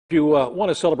If you want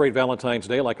to celebrate Valentine's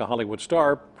Day like a Hollywood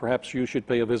star, perhaps you should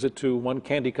pay a visit to one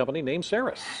candy company named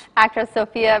Sarris. Actress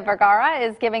Sofia Vergara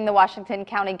is giving the Washington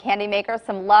County candy maker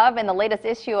some love in the latest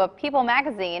issue of People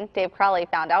magazine. Dave Crowley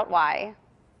found out why.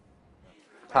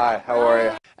 Hi, how are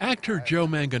you? Actor Joe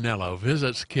Manganiello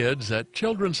visits kids at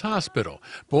Children's Hospital.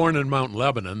 Born in Mount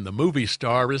Lebanon, the movie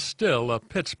star is still a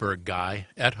Pittsburgh guy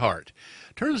at heart.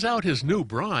 Turns out his new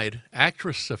bride,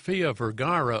 actress Sofia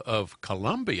Vergara of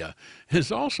Columbia,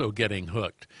 is also getting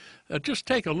hooked. Just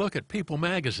take a look at People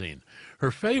magazine.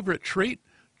 Her favorite treat,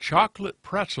 chocolate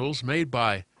pretzels made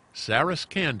by Sarris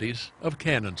Candies of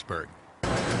Canonsburg.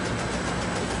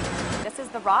 This is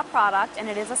the raw product, and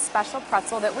it is a special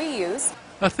pretzel that we use.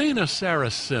 Athena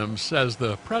Sarris Sims says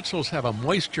the pretzels have a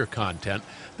moisture content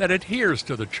that adheres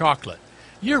to the chocolate.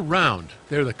 Year-round,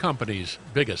 they're the company's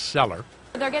biggest seller.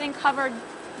 They're getting covered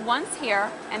once here,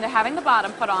 and they're having the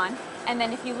bottom put on. And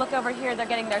then if you look over here, they're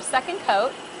getting their second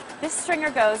coat. This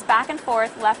stringer goes back and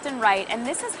forth, left and right, and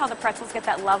this is how the pretzels get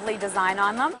that lovely design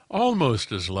on them.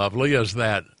 Almost as lovely as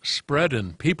that spread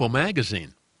in People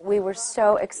magazine. We were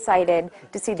so excited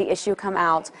to see the issue come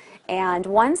out, and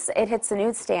once it hits the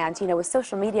newsstand, you know, with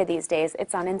social media these days,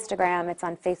 it's on Instagram, it's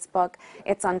on Facebook,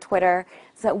 it's on Twitter,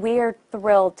 so we're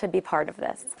thrilled to be part of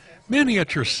this.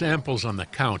 Miniature samples on the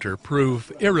counter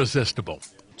prove irresistible.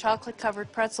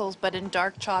 Chocolate-covered pretzels, but in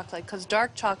dark chocolate, because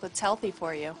dark chocolate's healthy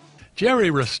for you.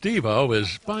 Jerry Restivo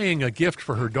is buying a gift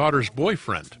for her daughter's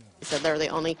boyfriend. He said they're the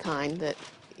only kind that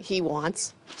he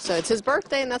wants. So it's his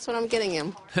birthday, and that's what I'm getting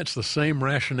him. That's the same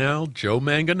rationale Joe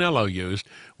Manganiello used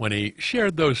when he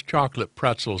shared those chocolate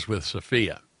pretzels with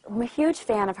Sofia. I'm a huge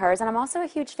fan of hers, and I'm also a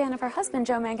huge fan of her husband,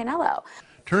 Joe Manganiello.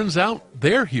 Turns out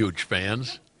they're huge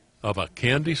fans of a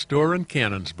candy store in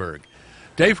Canonsburg.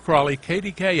 Dave Crowley,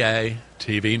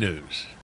 KDKA-TV News.